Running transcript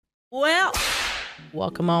Well,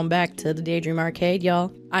 welcome on back to the Daydream Arcade, y'all.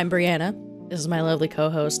 I'm Brianna. This is my lovely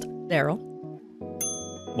co-host, Daryl.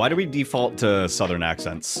 Why do we default to southern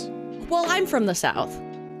accents? Well, I'm from the South.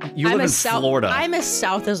 You live in Florida. I'm as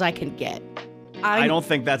South as I can get. I don't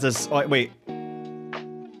think that's as... Oh, wait.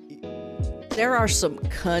 There are some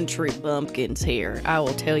country bumpkins here, I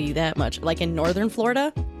will tell you that much. Like in northern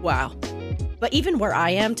Florida, wow. But even where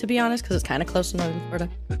I am, to be honest, because it's kind of close to northern Florida,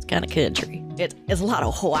 it's kind of country. It's a lot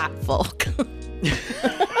of white folk.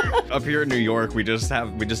 Up here in New York, we just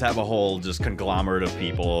have a whole just conglomerate of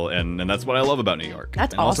people, and that's what I love about New York.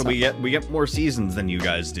 That's and awesome. Also, we get more seasons than you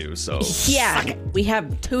guys do, so... Yeah, we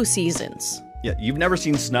have 2 seasons. Yeah, you've never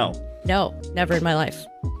seen snow. No, never in my life.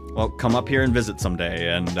 Well, come up here and visit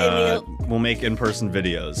someday, and we'll make in-person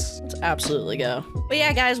videos. Let's absolutely go. But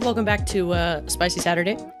yeah, guys, welcome back to Spicy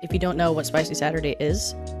Saturday. If you don't know what Spicy Saturday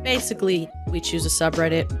is, basically, we choose a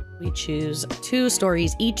subreddit, we choose 2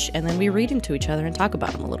 stories each, and then we read them to each other and talk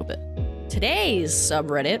about them a little bit. Today's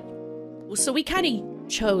subreddit, so we kind of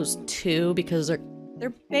chose 2 because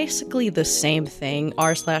they're basically the same thing,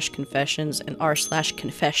 r/confessions and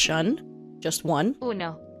r/confession, just one. Oh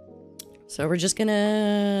no. So we're just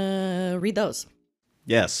gonna read those.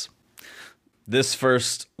 Yes. This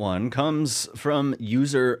first one comes from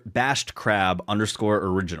user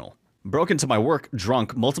bashedcrab_original. Broke into my work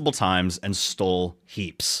drunk multiple times and stole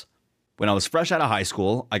heaps. When I was fresh out of high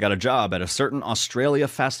school, I got a job at a certain Australia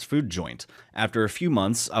fast food joint. After a few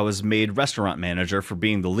months, I was made restaurant manager for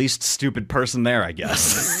being the least stupid person there, I guess.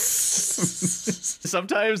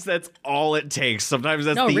 Sometimes that's all it takes. Sometimes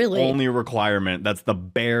that's only requirement. That's the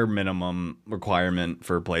bare minimum requirement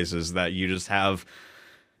for places, that you just have,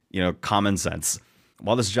 common sense.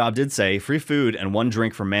 While this job did say free food and 1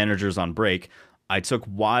 drink for managers on break, I took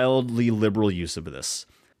wildly liberal use of this.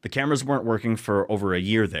 The cameras weren't working for over a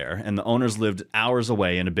year there, and the owners lived hours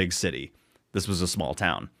away in a big city. This was a small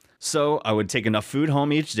town. So I would take enough food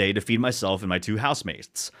home each day to feed myself and my 2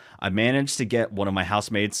 housemates. I managed to get one of my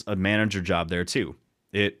housemates a manager job there too.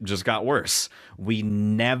 It just got worse. We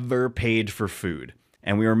never paid for food,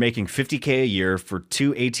 and we were making $50K a year for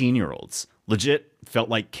 2 18-year-olds. Legit felt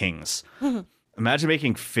like kings. Imagine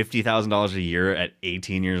making $50,000 a year at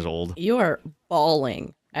 18 years old. You are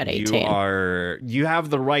balling at 18. You have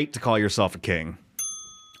the right to call yourself a king.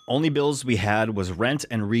 Only bills we had was rent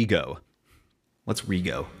and Rego. What's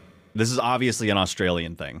Rego? This is obviously an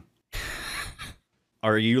Australian thing.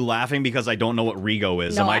 Are you laughing because I don't know what Rego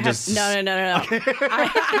is? No, No.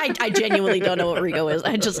 I genuinely don't know what Rego is.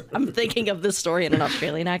 I'm thinking of this story in an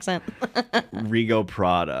Australian accent. Rego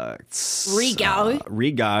products. Rego?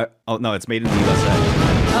 Rego. Oh, no, it's made in the USA.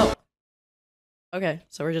 Oh. Okay,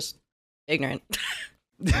 so we're just ignorant.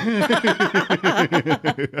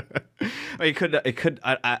 It could,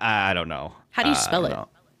 I don't know. How do you spell it?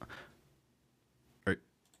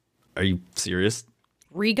 Are you serious?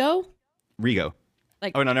 Rego? Rego.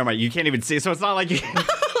 Like, oh, no, never mind. You can't even see it, so it's not like you...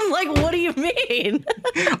 like, what do you mean?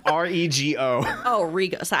 R-E-G-O. Oh,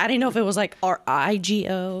 Rego. So I didn't know if it was like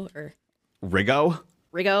R-I-G-O or... Rigo?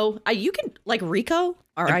 Rigo? You can, like, Rico?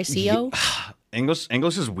 R-I-C-O? English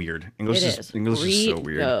is weird. English is so weird.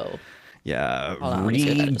 Rigo. Yeah, on,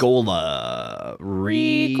 Ricola.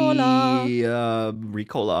 Ricola.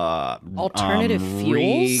 Alternative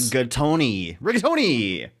fuels?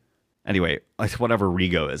 Rigatoni. Anyway, whatever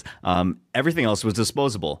Rego is. Everything else was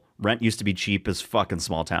disposable. Rent used to be cheap as fuck in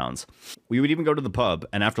small towns. We would even go to the pub,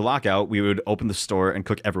 and after lockout, we would open the store and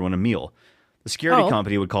cook everyone a meal. The security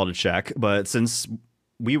company would call to check, but since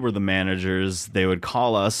we were the managers, they would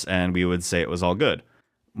call us, and we would say it was all good.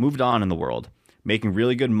 Moved on in the world. Making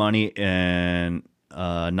really good money and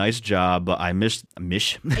a nice job, but I miss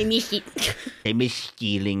it. I miss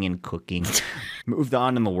stealing and cooking. Moved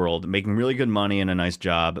on in the world, making really good money and a nice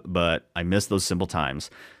job, but I miss those simple times.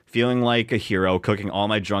 Feeling like a hero, cooking all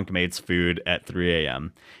my drunk mates' food at 3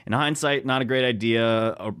 a.m. In hindsight, not a great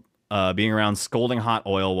idea being around scolding hot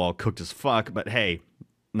oil while cooked as fuck, but hey,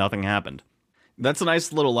 nothing happened. That's a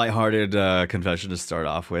nice little lighthearted confession to start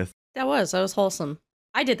off with. That was wholesome.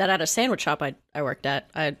 I did that at a sandwich shop I worked at.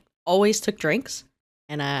 I always took drinks,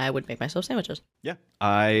 and I would make myself sandwiches. Yeah,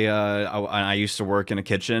 I used to work in a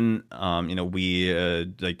kitchen. Eventually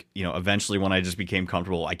when I just became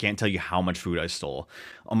comfortable, I can't tell you how much food I stole.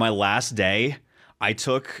 On my last day, I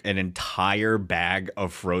took an entire bag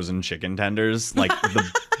of frozen chicken tenders, like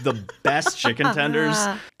the best chicken tenders.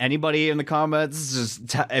 Anybody in the comments,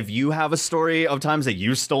 just if you have a story of times that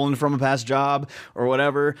you've stolen from a past job or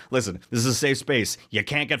whatever, listen, this is a safe space. You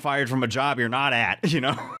can't get fired from a job you're not at,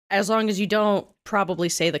 As long as you don't probably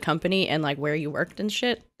say the company and like where you worked and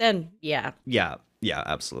shit, then yeah. Yeah. Yeah,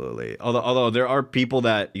 absolutely. Although there are people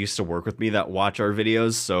that used to work with me that watch our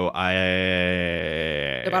videos, so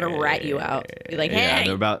They're about to rat you out. Be like, yeah, hey.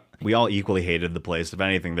 they're about. We all equally hated the place. If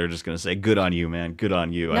anything, they're just gonna say, "Good on you, man. Good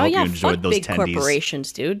on you." I No, hope yeah, you enjoyed fuck those big tendies.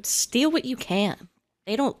 corporations, dude. Steal what you can.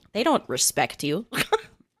 They don't respect you.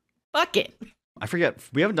 Fuck it. I forget.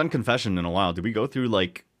 We haven't done confession in a while. Did we go through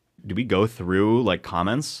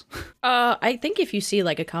comments? I think if you see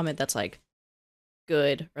like a comment that's like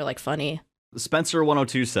good or like funny. Spencer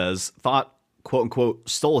 102 says, "Thought quote unquote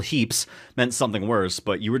stole heaps meant something worse,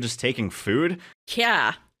 but you were just taking food."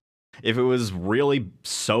 Yeah. If it was really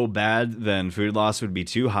so bad, then food loss would be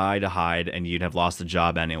too high to hide and you'd have lost the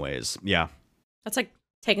job anyways. Yeah. That's like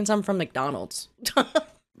taking something from McDonald's.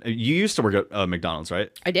 You used to work at McDonald's, right?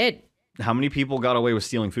 I did. How many people got away with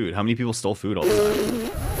stealing food? How many people stole food all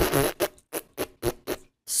the time?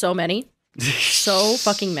 So many. So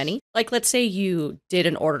fucking many. Like, let's say you did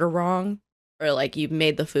an order wrong, or like you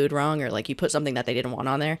made the food wrong, or like you put something that they didn't want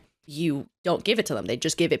on there. You don't give it to them. They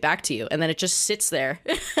just give it back to you. And then it just sits there.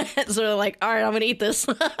 So they're like, all right, I'm going to eat this.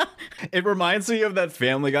 It reminds me of that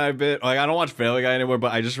Family Guy bit. Like, I don't watch Family Guy anymore,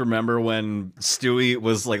 but I just remember when Stewie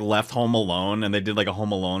was like left home alone and they did like a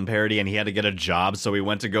Home Alone parody and he had to get a job. So he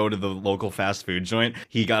went to go to the local fast food joint.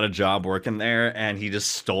 He got a job working there and he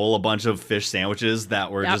just stole a bunch of fish sandwiches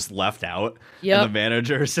that were just left out. Yep. And the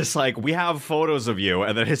manager is just like, "We have photos of you."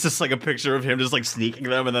 And then it's just like a picture of him just like sneaking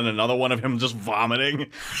them and then another one of him just vomiting.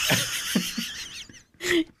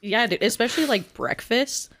 Yeah, dude, especially like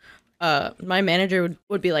breakfast. My manager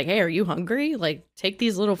would be like, "Hey, are you hungry? Like, take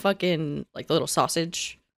these little fucking like the little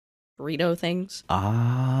sausage burrito things."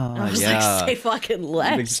 Ah, I was like, "Say fucking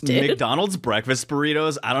less, dude." McDonald's breakfast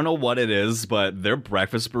burritos, I don't know what it is, but their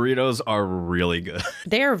breakfast burritos are really good.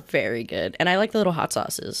 They're very good, and I like the little hot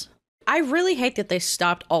sauces. I really hate that they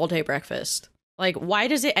stopped all day breakfast. Like, why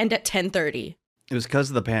does it end at 10:30? It was because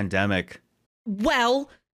of the pandemic. Well,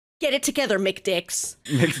 get it together, McDicks.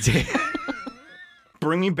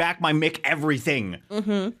 Bring me back my Mick everything.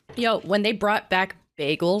 Yo, when they brought back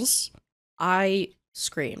bagels, I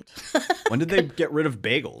screamed. When did they get rid of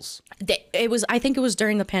bagels? I think it was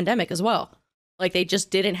during the pandemic as well. Like, they just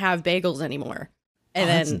didn't have bagels anymore. And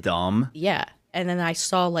then That's dumb. yeah, and then I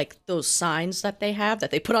saw like those signs that they have that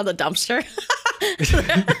they put on the dumpster.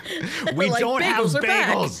 We Like, don't have are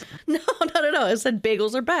back. bagels. No. It said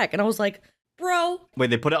bagels are back, and I was like, bro, Wait,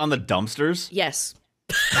 they put it on the dumpsters? yes.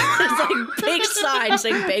 It's like big sign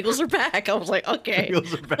saying bagels are back. I was like, okay.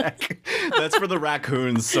 Bagels are back. That's for the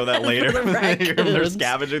raccoons, so that later the when they're raccoons.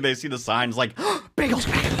 scavenging, they see the signs like, "Bagels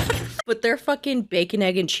are back." But their fucking bacon,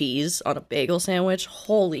 egg, and cheese on a bagel sandwich,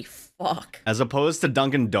 holy fuck. As opposed to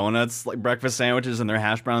Dunkin' Donuts like breakfast sandwiches and their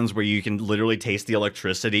hash browns where you can literally taste the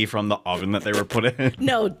electricity from the oven that they were put in.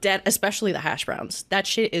 No, especially the hash browns. That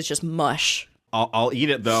shit is just mush. I'll eat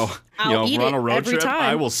it though. I'll eat we're on it a road every trip. time.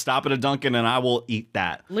 I will stop at a Dunkin' and I will eat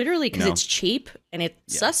that. Literally, because No. it's cheap and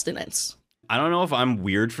it's sustenance. I don't know if I'm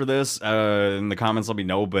weird for this. In the comments, let me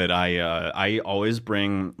know. But I always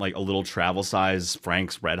bring like a little travel size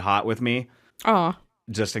Frank's Red Hot with me, Aw.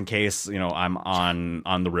 just in case I'm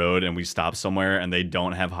on the road and we stop somewhere and they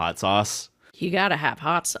don't have hot sauce. You gotta have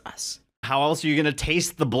hot sauce. How else are you gonna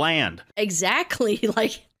taste the bland? Exactly.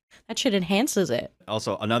 Like, that shit enhances it.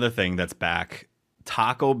 Also, another thing that's back: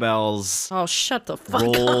 Taco Bell's Oh, shut the fuck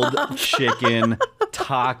rolled up. chicken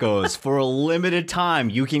tacos for a limited time.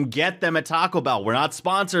 You can get them at Taco Bell. We're not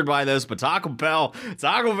sponsored by this, but Taco Bell.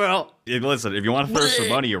 Hey, listen, if you want to throw some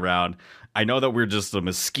money around, I know that we're just a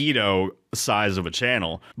mosquito size of a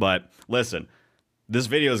channel, but listen, this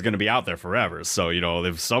video is going to be out there forever. So,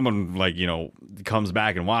 if someone comes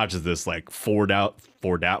back and watches this like 4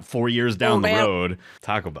 years down the man. road,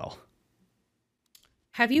 Taco Bell.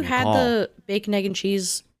 Have you had call. the bacon, egg, and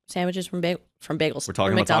cheese sandwiches from Bagels? We're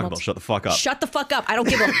talking from about Taco Bell. McDonald's? Shut the fuck up. Shut the fuck up. I don't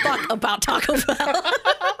give a fuck about Taco Bell.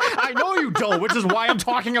 I know you don't, which is why I'm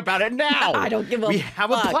talking about it now. I don't give a We have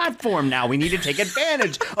fuck. a platform now. We need to take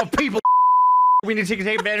advantage of people. We need to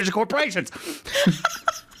take advantage of corporations.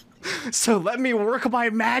 So let me work my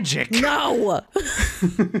magic. No.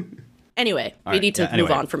 Anyway, we right, need to yeah, move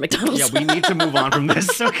anyway. on from McDonald's. Yeah, we need to move on from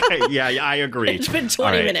this. Okay, yeah, I agree. It's been 20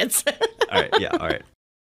 All right. minutes. All right.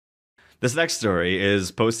 This next story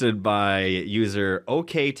is posted by user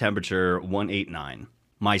OKTemperature189.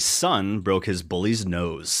 My son broke his bully's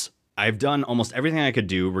nose. I've done almost everything I could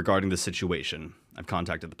do regarding the situation. I've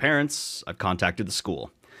contacted the parents. I've contacted the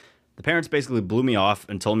school. The parents basically blew me off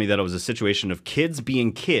and told me that it was a situation of kids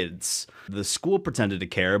being kids. The school pretended to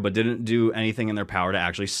care, but didn't do anything in their power to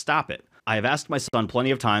actually stop it. I have asked my son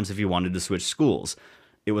plenty of times if he wanted to switch schools.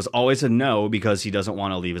 It was always a no because he doesn't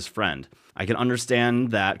want to leave his friend. I can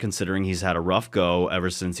understand that considering he's had a rough go ever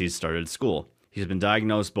since he started school. He's been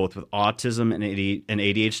diagnosed both with autism and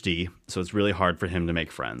ADHD, so it's really hard for him to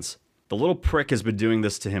make friends. The little prick has been doing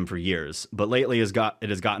this to him for years, but lately it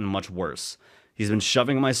has gotten much worse. He's been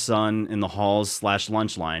shoving my son in the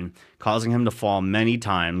halls/lunch line, causing him to fall many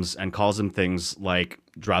times, and calls him things like,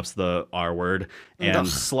 drops the R word, and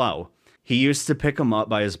slow. He used to pick him up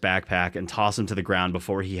by his backpack and toss him to the ground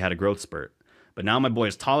before he had a growth spurt. But now my boy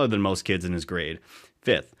is taller than most kids in his grade.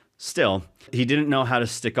 5th. Still, he didn't know how to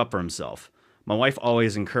stick up for himself. My wife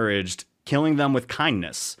always encouraged killing them with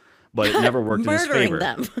kindness, but it never worked in his favor.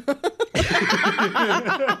 Murdering them.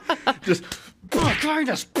 Just,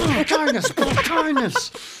 kindness,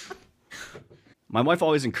 kindness. My wife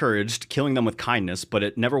always encouraged killing them with kindness, but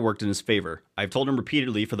it never worked in his favor. I've told him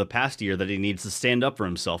repeatedly for the past year that he needs to stand up for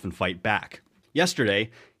himself and fight back.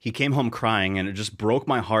 Yesterday, he came home crying, and it just broke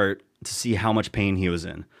my heart to see how much pain he was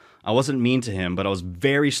in. I wasn't mean to him, but I was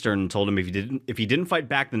very stern and told him if he didn't fight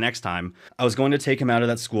back the next time, I was going to take him out of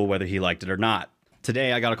that school whether he liked it or not.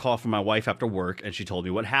 Today, I got a call from my wife after work, and she told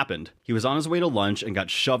me what happened. He was on his way to lunch and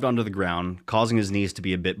got shoved onto the ground, causing his knees to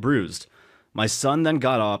be a bit bruised. My son then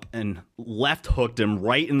got up and left hooked him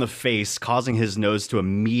right in the face, causing his nose to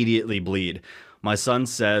immediately bleed. My son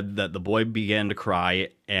said that the boy began to cry,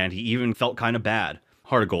 and he even felt kind of bad.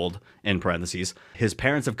 Heart of gold, in parentheses. His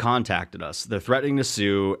parents have contacted us. They're threatening to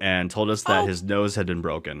sue and told us that his nose had been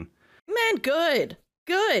broken. Man, good.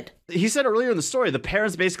 Good. He said earlier in the story, the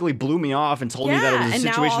parents basically blew me off and told me that it was a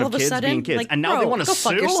situation of kids being kids. Like, and now they want to sue? Go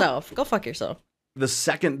fuck yourself. Go fuck yourself. The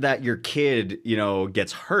second that your kid,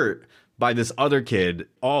 gets hurt by this other kid,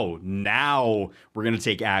 now we're going to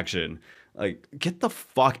take action. Like, get the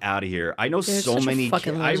fuck out of here. I know so many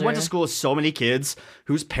kids. I went to school with so many kids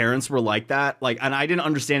whose parents were like that. Like, and I didn't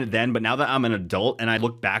understand it then, but now that I'm an adult and I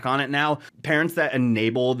look back on it now, parents that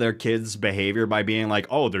enable their kids' behavior by being like,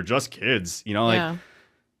 oh, they're just kids.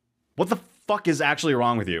 What the fuck is actually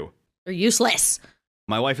wrong with you? They're useless.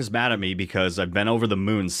 My wife is mad at me because I've been over the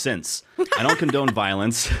moon since. I don't condone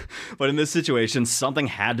violence, but in this situation, something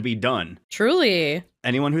had to be done. Truly.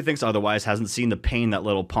 Anyone who thinks otherwise hasn't seen the pain that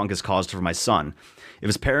little punk has caused for my son. If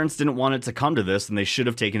his parents didn't want it to come to this, then they should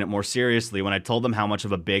have taken it more seriously when I told them how much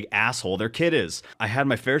of a big asshole their kid is. I had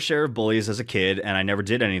my fair share of bullies as a kid, and I never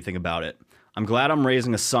did anything about it. I'm glad I'm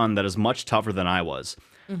raising a son that is much tougher than I was.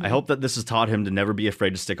 I hope that this has taught him to never be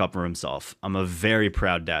afraid to stick up for himself. I'm a very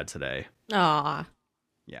proud dad today. Aw.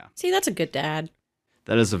 Yeah. See, that's a good dad.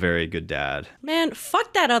 That is a very good dad. Man,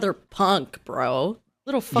 fuck that other punk, bro.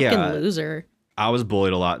 Little fucking loser. I was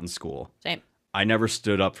bullied a lot in school. Same. I never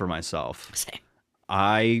stood up for myself. Same.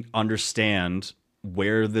 I understand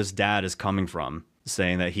where this dad is coming from,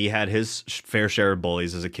 saying that he had his fair share of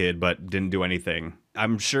bullies as a kid, but didn't do anything.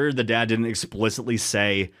 I'm sure the dad didn't explicitly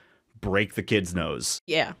say, break the kid's nose.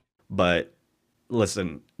 Yeah. But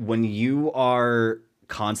listen, when you are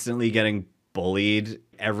constantly getting bullied,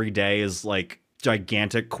 every day is like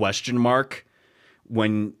gigantic question mark.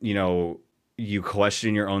 When, you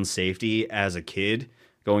question your own safety as a kid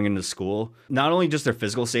going into school, not only just their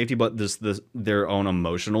physical safety, but their own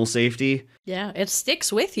emotional safety. Yeah, it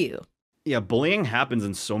sticks with you. Yeah, bullying happens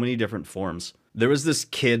in so many different forms. There was this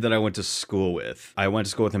kid that I went to school with. I went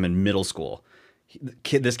to school with him in middle school.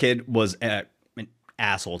 This kid was an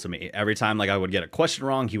asshole to me. Every time I would get a question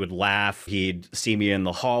wrong, he would laugh. He'd see me in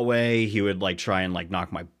the hallway. He would try and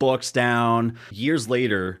knock my books down. Years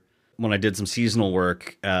later, when I did some seasonal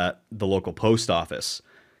work at the local post office,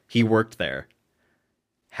 he worked there.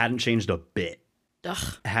 Hadn't changed a bit.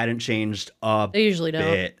 Ugh. Hadn't changed a They usually don't.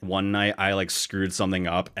 bit. One night I screwed something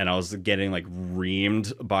up and I was getting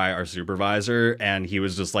reamed by our supervisor, and he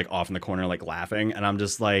was just off in the corner laughing, and I'm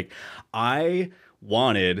just I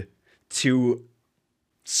wanted to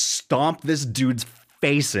stomp this dude's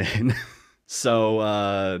face in.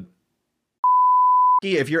 So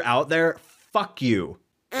if you're out there, fuck you.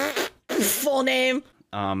 Full name.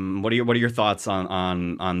 What are your thoughts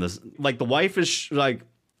on this? The wife is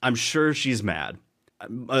I'm sure she's mad,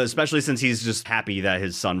 especially since he's just happy that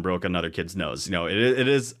his son broke another kid's nose. It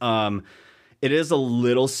is a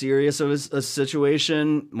little serious of a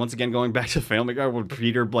situation. Once again, going back to Family Guy, when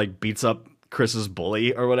Peter beats up Chris's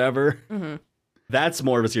bully or whatever. Mm-hmm. That's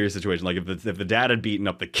more of a serious situation. If the dad had beaten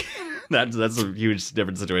up the kid, that's a huge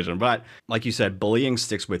different situation. But like you said, bullying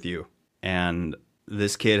sticks with you, and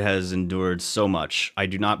this kid has endured so much. I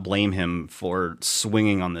do not blame him for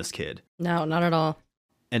swinging on this kid. No, not at all.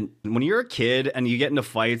 And when you're a kid and you get into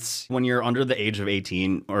fights when you're under the age of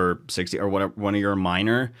 18 or 60 or whatever, when you're a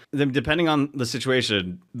minor, then depending on the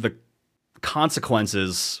situation, the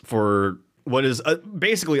consequences for what is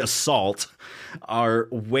basically assault are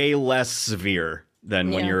way less severe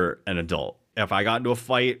than when you're an adult. If I got into a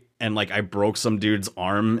fight and like I broke some dude's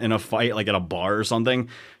arm in a fight, like at a bar or something,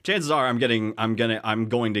 chances are I'm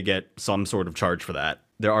going to get some sort of charge for that.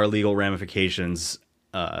 There are legal ramifications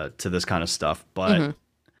to this kind of stuff, but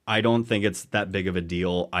I don't think it's that big of a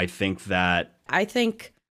deal. I think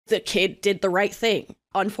the kid did the right thing.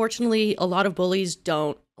 Unfortunately, a lot of bullies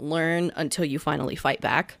don't learn until you finally fight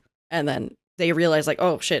back, and then they realize like,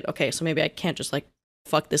 oh shit, okay, so maybe I can't just like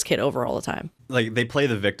fuck this kid over all the time. Like they play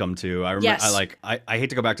the victim too. I remember. Yes. I hate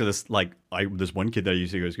to go back to this. This one kid that I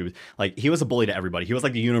used to go to school with. Like he was a bully to everybody. He was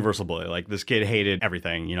like the universal bully. Like this kid hated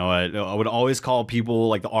everything. You know, I would always call people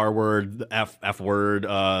like the R word, the F word,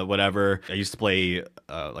 whatever. I used to play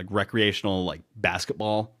like recreational like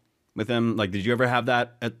basketball with him. Like, did you ever have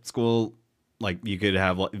that at school? Like you could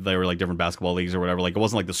have, there were like different basketball leagues or whatever. Like it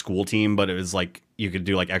wasn't like the school team, but it was like you could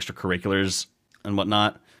do like extracurriculars and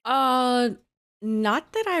whatnot.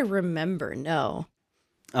 Not that I remember, no.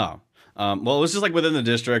 Oh, well, it was just like within the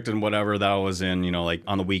district and whatever that I was in, you know, like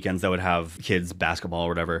on the weekends that would have kids basketball or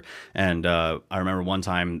whatever. And I remember one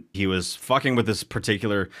time he was fucking with this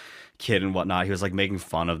particular kid and whatnot. He was like making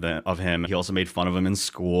fun of him. He also made fun of him in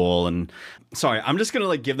school. And sorry, I'm just gonna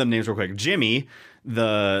like give them names real quick. Jimmy,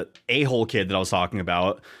 the a-hole kid that I was talking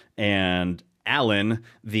about, and Alan,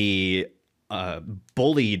 the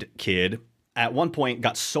bullied kid, at one point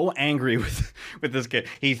got so angry with this kid,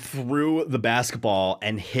 he threw the basketball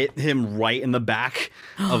and hit him right in the back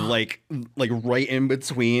of like right in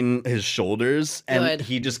between his shoulders. And Good.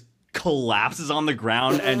 He just collapses on the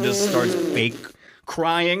ground and just starts fake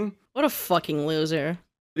crying. What a fucking loser.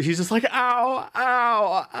 He's just like, ow,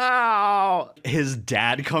 ow, ow. His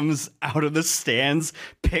dad comes out of the stands,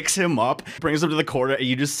 picks him up, brings him to the corner, and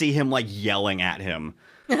you just see him like yelling at him.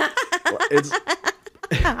 It's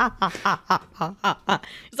It's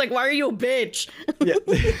like, why are you a bitch? Yeah.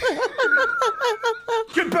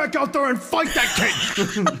 Get back out there and fight that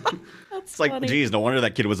kid. It's like, funny. geez, no wonder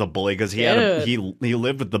that kid was a bully, because he had he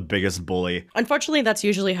lived with the biggest bully. Unfortunately, that's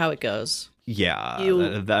usually how it goes. Yeah,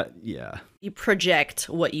 yeah. You project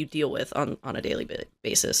what you deal with on a daily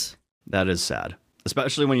basis. That is sad,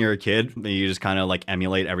 especially when you're a kid. You just kind of like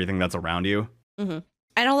emulate everything that's around you. Mm-hmm.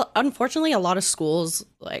 And unfortunately, a lot of schools,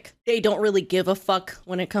 like, they don't really give a fuck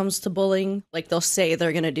when it comes to bullying. Like, they'll say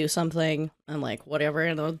they're gonna do something and like whatever,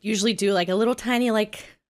 and they'll usually do like a little tiny like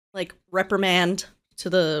reprimand to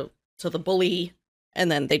the bully,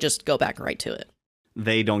 and then they just go back right to it.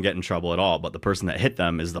 They don't get in trouble at all, but the person that hit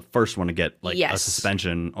them is the first one to get like a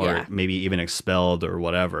suspension or maybe even expelled or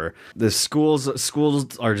whatever. The schools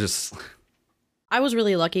are just. I was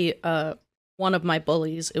really lucky. One of my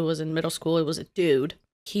bullies, it was in middle school, it was a dude.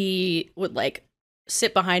 He would like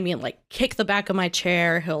sit behind me and like kick the back of my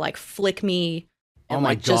chair. He'll like flick me. And, oh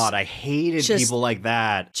my God, I hated people like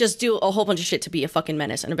that. Just do a whole bunch of shit to be a fucking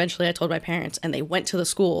menace. And eventually I told my parents, and they went to the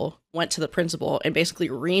school, went to the principal, and basically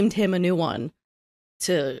reamed him a new one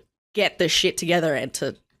to get the shit together and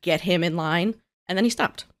to get him in line. And then he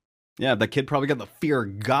stopped. Yeah, the kid probably got the fear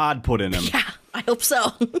of God put in him. Yeah, I hope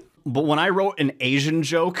so. But when I wrote an Asian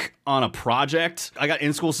joke on a project, I got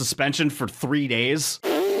in-school suspension for 3 days.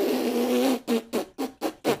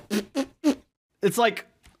 It's like,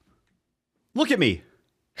 look at me.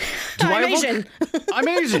 I'm Asian. I'm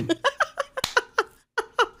Asian.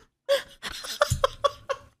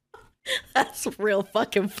 That's real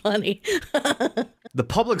fucking funny. The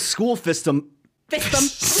public school system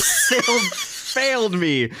failed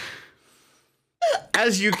me.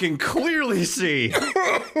 As you can clearly see.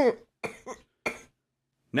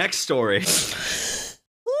 Next story.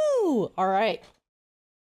 Ooh, all right.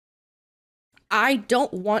 I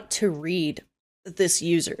don't want to read this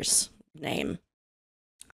user's name.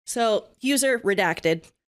 So, user redacted.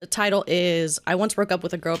 The title is, I once broke up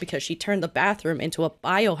with a girl because she turned the bathroom into a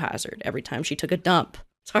biohazard every time she took a dump.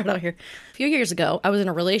 It's hard out here. A few years ago, I was in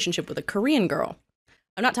a relationship with a Korean girl.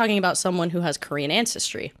 I'm not talking about someone who has Korean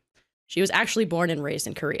ancestry. She was actually born and raised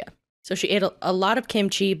in Korea. So she ate a lot of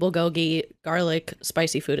kimchi, bulgogi, garlic,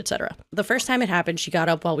 spicy food, etc. The first time it happened, she got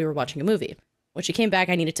up while we were watching a movie. When she came back,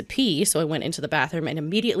 I needed to pee, so I went into the bathroom and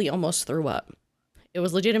immediately almost threw up. It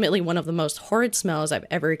was legitimately one of the most horrid smells I've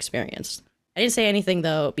ever experienced. I didn't say anything,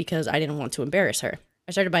 though, because I didn't want to embarrass her.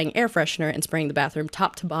 I started buying air freshener and spraying the bathroom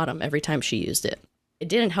top to bottom every time she used it. It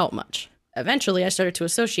didn't help much. Eventually, I started to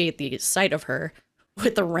associate the sight of her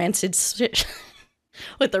with the rancid shit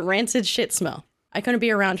smell. I couldn't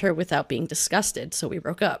be around her without being disgusted, so we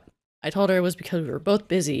broke up. I told her it was because we were both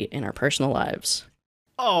busy in our personal lives.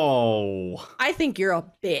 Oh. I think you're a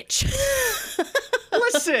bitch.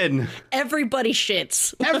 Listen, Everybody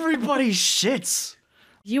shits. everybody shits.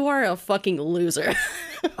 You are a fucking loser.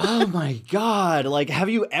 Oh my God. Like, have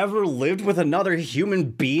you ever lived with another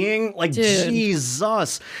human being? Like, Dude.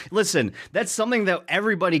 Jesus. Listen, that's something that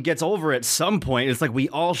everybody gets over at some point. It's like we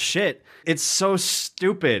all shit. It's so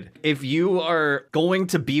stupid. If you are going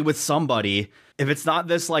to be with somebody, if it's not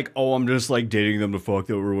this like, oh, I'm just like dating them to fuck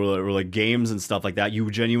them or like games and stuff like that,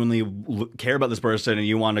 you genuinely care about this person and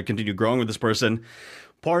you want to continue growing with this person.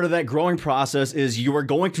 Part of that growing process is you are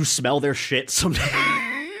going to smell their shit someday.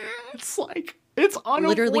 It's like, it's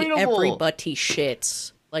unavoidable. Literally everybody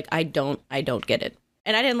shits. Like, I don't get it.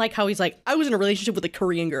 And I didn't like how he's like, I was in a relationship with a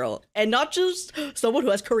Korean girl. And not just someone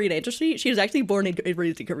who has Korean ancestry. She was actually born and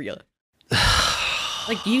raised in Korea.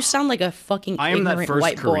 Like, you sound like a fucking ignorant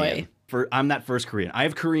white Korean. boy. I'm that first Korean. I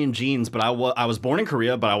have Korean genes, but I was born in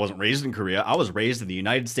Korea, but I wasn't raised in Korea. I was raised in the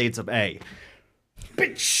United States of A.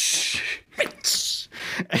 Bitch. Bitch.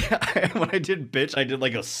 When I did bitch, I did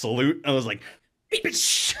like a salute. I was like,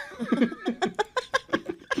 bitch.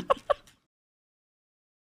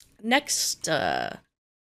 Next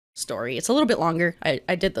story. It's a little bit longer.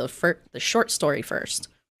 I did the short story first.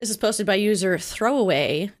 This is posted by user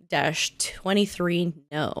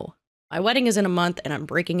throwaway-23no. My wedding is in a month and I'm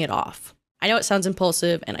breaking it off. I know it sounds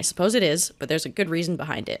impulsive, and I suppose it is, but there's a good reason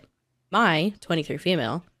behind it. My, 23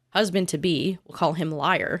 female, husband-to-be, we'll call him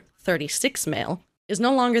liar, 36 male, is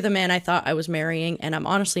no longer the man I thought I was marrying, and I'm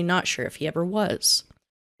honestly not sure if he ever was.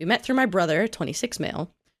 We met through my brother, 26 male,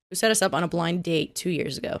 who set us up on a blind date 2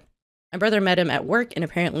 years ago. My brother met him at work, and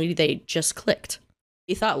apparently they just clicked.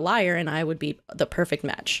 He thought Liar and I would be the perfect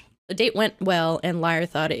match. The date went well, and Liar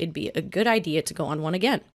thought it'd be a good idea to go on one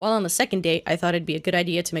again. While on the second date, I thought it'd be a good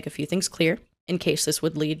idea to make a few things clear, in case this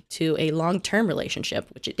would lead to a long-term relationship,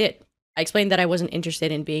 which it did. I explained that I wasn't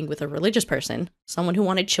interested in being with a religious person, someone who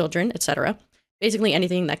wanted children, etc. Basically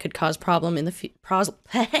anything that could cause problem in the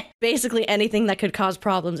basically anything that could cause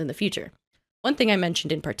problems in the future. One thing I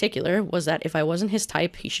mentioned in particular was that if I wasn't his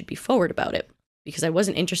type, he should be forward about it, because I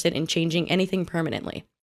wasn't interested in changing anything permanently.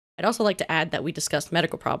 I'd also like to add that we discussed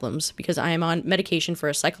medical problems, because I am on medication for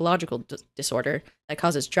a psychological disorder that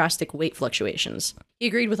causes drastic weight fluctuations. He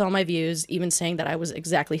agreed with all my views, even saying that I was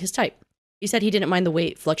exactly his type. He said he didn't mind the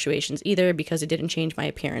weight fluctuations either, because it didn't change my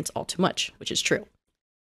appearance all too much, which is true.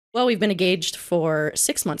 Well, we've been engaged for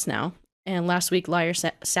 6 months now, and last week Liar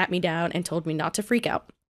sat me down and told me not to freak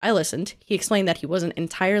out. I listened. He explained that he wasn't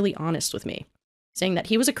entirely honest with me, saying that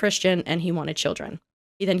he was a Christian and he wanted children.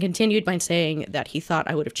 He then continued by saying that he thought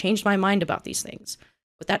I would have changed my mind about these things,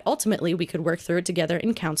 but that ultimately we could work through it together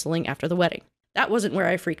in counseling after the wedding. That wasn't where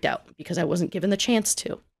I freaked out, because I wasn't given the chance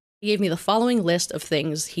to. He gave me the following list of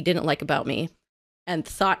things he didn't like about me and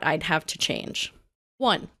thought I'd have to change.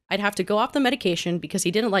 1, I'd have to go off the medication because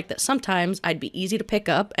he didn't like that sometimes I'd be easy to pick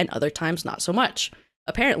up and other times not so much.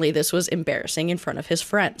 Apparently, this was embarrassing in front of his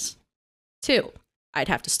friends. 2, I'd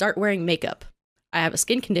have to start wearing makeup. I have a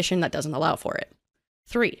skin condition that doesn't allow for it.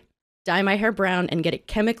 3, dye my hair brown and get it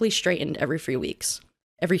chemically straightened every few weeks.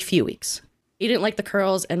 He didn't like the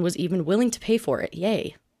curls and was even willing to pay for it.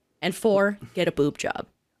 Yay. And 4, get a boob job.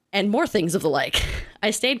 And more things of the like.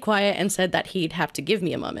 I stayed quiet and said that he'd have to give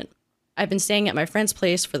me a moment. I've been staying at my friend's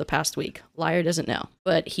place for the past week. Liar doesn't know.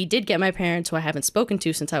 But he did get my parents, who I haven't spoken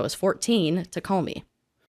to since I was 14, to call me.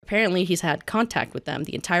 Apparently, he's had contact with them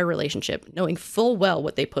the entire relationship, knowing full well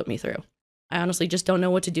what they put me through. I honestly just don't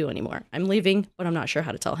know what to do anymore. I'm leaving, but I'm not sure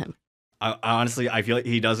how to tell him. Honestly, I feel like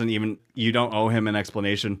he doesn't even, you don't owe him an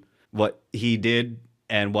explanation. What he did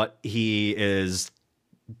and what he is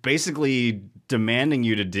basically demanding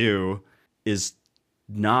you to do is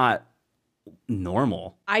not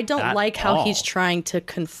normal. I don't like how he's trying to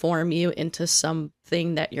conform you into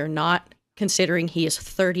something that you're not, considering he is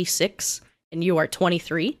 36 and you are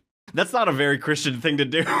 23. That's not a very Christian thing to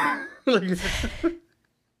do.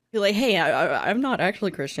 Be like, hey, I'm not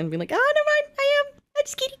actually Christian. Be like, oh, never mind, I am. I'm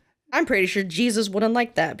just kidding. I'm pretty sure Jesus wouldn't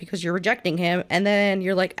like that because you're rejecting him. And then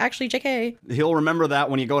you're like, actually, JK. He'll remember that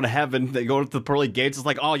when you go to heaven. They go to the pearly gates. It's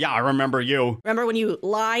like, oh, yeah, I remember you. Remember when you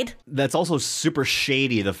lied? That's also super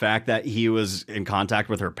shady, the fact that he was in contact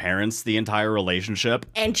with her parents the entire relationship.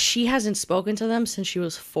 And she hasn't spoken to them since she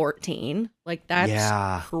was 14. Like,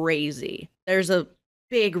 that's crazy. There's a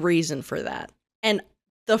big reason for that. And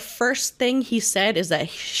the first thing he said is that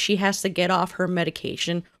she has to get off her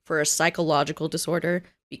medication for a psychological disorder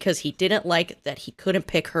because he didn't like that he couldn't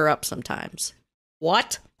pick her up sometimes.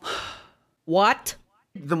 What? What?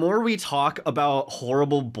 The more we talk about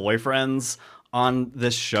horrible boyfriends on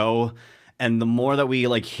this show, and the more that we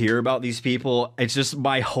like hear about these people, it's just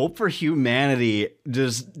my hope for humanity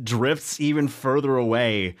just drifts even further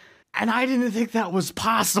away. And I didn't think that was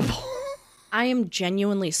possible. I am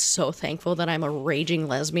genuinely so thankful that I'm a raging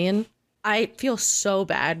lesbian. I feel so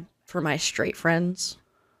bad for my straight friends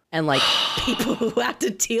and like people who have to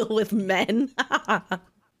deal with men.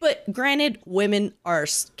 But granted, women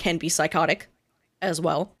can be psychotic as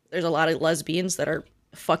well. There's a lot of lesbians that are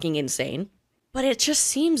fucking insane. But it just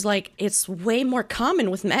seems like it's way more common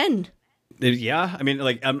with men. Yeah, I mean,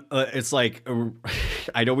 like, it's like,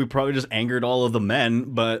 I know we probably just angered all of the men,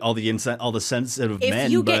 but all the sensitive men.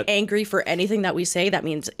 If you get angry for anything that we say, that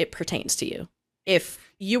means it pertains to you. If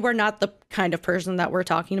you are not the kind of person that we're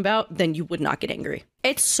talking about, then you would not get angry.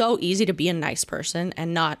 It's so easy to be a nice person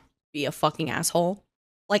and not be a fucking asshole.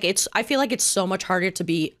 Like, I feel like it's so much harder to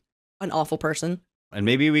be an awful person. And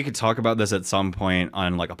maybe we could talk about this at some point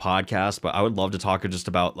on like a podcast, but I would love to talk just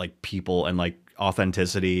about like people and like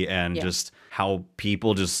authenticity and just how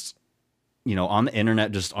people just, you know, on the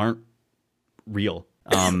internet just aren't real.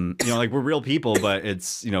 You know, like we're real people, but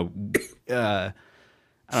it's, you know, I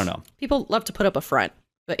don't know. People love to put up a front,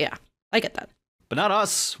 but yeah, I get that. But not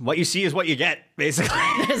us. What you see is what you get, basically.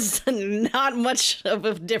 There's not much of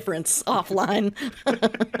a difference offline.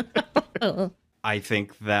 I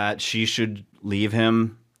think that she should leave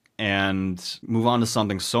him and move on to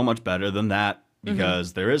something so much better than that,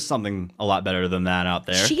 because there is something a lot better than that out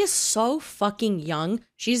there. She is so fucking young.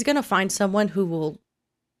 She's going to find someone who will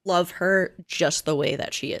love her just the way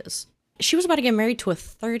that she is. She was about to get married to a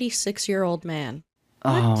 36-year-old man.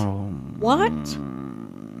 What? Oh. What?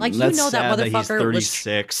 Like, you know that motherfucker he's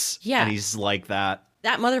 36 yeah. and he's like that.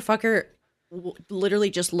 That motherfucker literally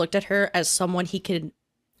just looked at her as someone he could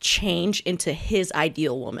change into his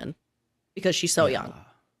ideal woman because she's so young.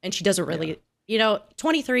 And she doesn't really, you know,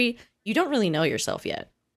 23, you don't really know yourself yet.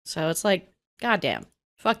 So it's like, goddamn,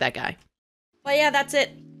 fuck that guy. But yeah, that's it.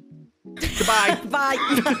 Goodbye. Bye.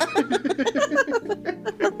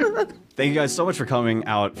 Thank you guys so much for coming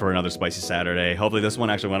out for another Spicy Saturday. Hopefully this one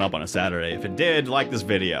actually went up on a Saturday. If it did, like this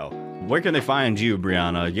video. Where can they find you,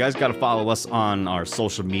 Brianna? You guys got to follow us on our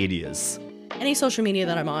social medias. Any social media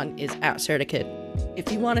that I'm on is @SarahKid.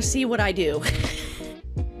 If you want to see what I do.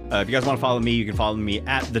 If you guys want to follow me, you can follow me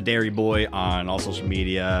at The Dairy Boy on all social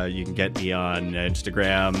media. You can get me on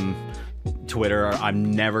Instagram, Twitter.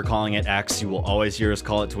 I'm never calling it X. You will always hear us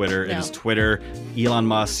call it Twitter. No. It is Twitter. Elon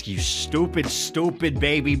Musk, you stupid, stupid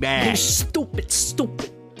baby man. You stupid.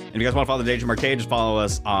 And if you guys want to follow the Daydream Arcade, just follow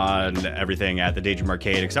us on everything at the Daydream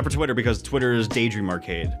Arcade, except for Twitter, because Twitter is Daydream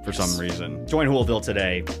Arcade for some reason. Join Whoville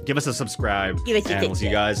today. Give us a subscribe. Give us a and we'll see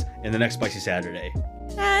you guys in the next Spicy Saturday.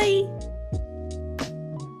 Bye.